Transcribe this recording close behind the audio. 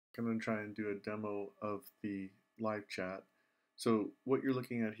Going to try and do a demo of the live chat. So what you're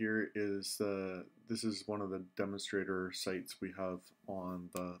looking at here is this is one of the demonstrator sites we have on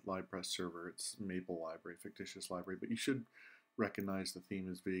the LibPress server. It's Maple Library, fictitious library, but you should recognize the theme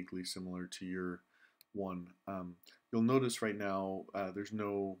is vaguely similar to your one. You'll notice right now there's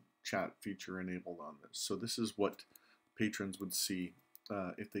no chat feature enabled on this. So this is what patrons would see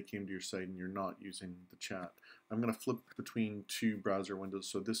if they came to your site and you're not using the chat. I'm going to flip between two browser windows.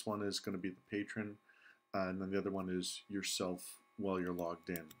 So this one is going to be the patron, and then the other one is yourself while you're logged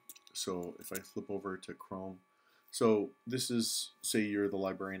in. So if I flip over to Chrome, so this is, say you're the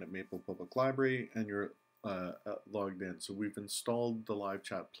librarian at Maple Public Library and you're logged in. So we've installed the live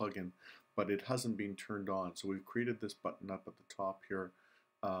chat plugin, but it hasn't been turned on. So we've created this button up at the top here,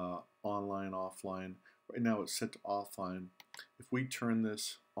 online, offline. Right now it's set to offline. If we turn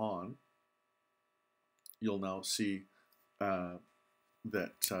this on, you'll now see that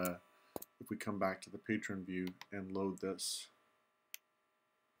if we come back to the patron view and load this,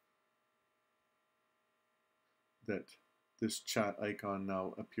 that this chat icon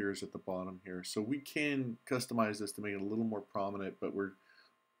now appears at the bottom here. So we can customize this to make it a little more prominent, but we're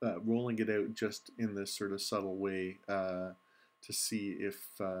rolling it out just in this sort of subtle way to see if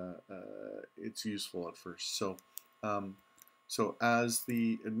it's useful at first. So, so as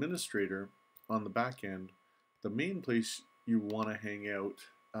the administrator on the back end, the main place you want to hang out,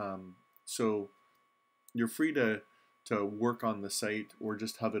 so you're free to work on the site or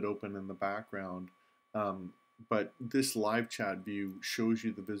just have it open in the background. But this live chat view shows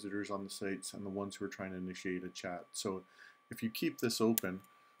you the visitors on the sites and the ones who are trying to initiate a chat. So if you keep this open,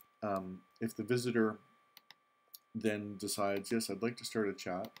 if the visitor then decides, yes, I'd like to start a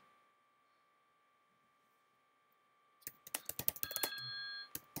chat,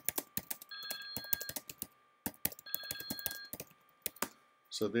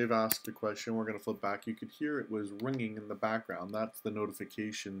 so they've asked a question, we're going to flip back. You could hear it was ringing in the background. That's the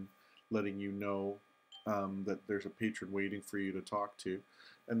notification letting you know that there's a patron waiting for you to talk to.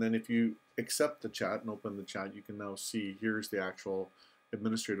 And then if you accept the chat and open the chat, you can now see here's the actual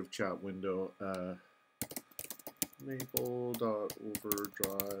administrative chat window,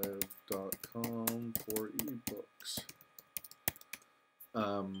 maple.overdrive.com for ebooks.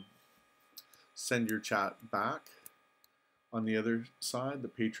 Send your chat back. On the other side, the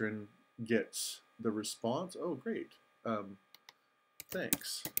patron gets the response. Oh, great.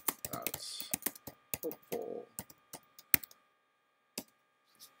 Thanks. That's helpful.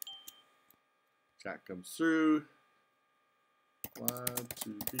 Chat comes through. Glad to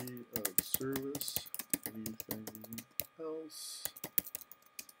be of service. Anything else?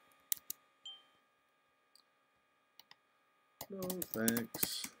 No,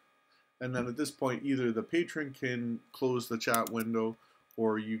 thanks. And then at this point, either the patron can close the chat window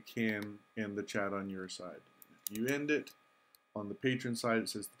or you can end the chat on your side. If you end it, on the patron side, it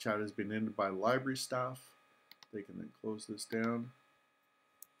says the chat has been ended by library staff. They can then close this down.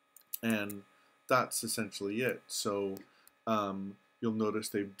 And that's essentially it. So you'll notice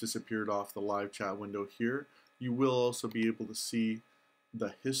they've disappeared off the live chat window here. You will also be able to see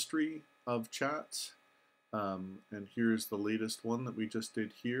the history of chats. And here's the latest one that we just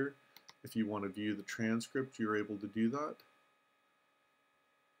did here. If you want to view the transcript, you're able to do that.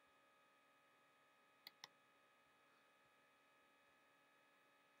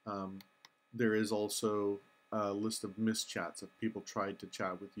 There is also a list of missed chats if people tried to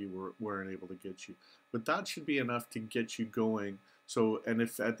chat with you or weren't able to get you. But that should be enough to get you going. So, and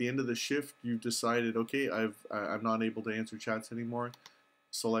if at the end of the shift you've decided, okay, I'm not able to answer chats anymore,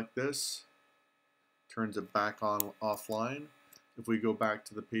 select this, turns it back on offline. If we go back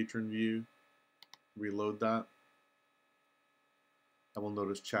to the patron view, reload that, I will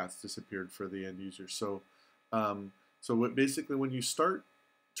notice chats disappeared for the end user. So, basically when you start,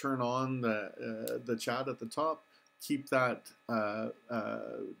 turn on the chat at the top, keep that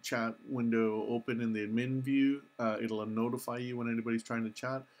chat window open in the admin view. It'll notify you when anybody's trying to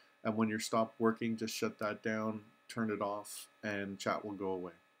chat, and when you're stopped working, just shut that down, turn it off, and chat will go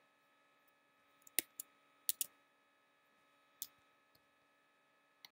away.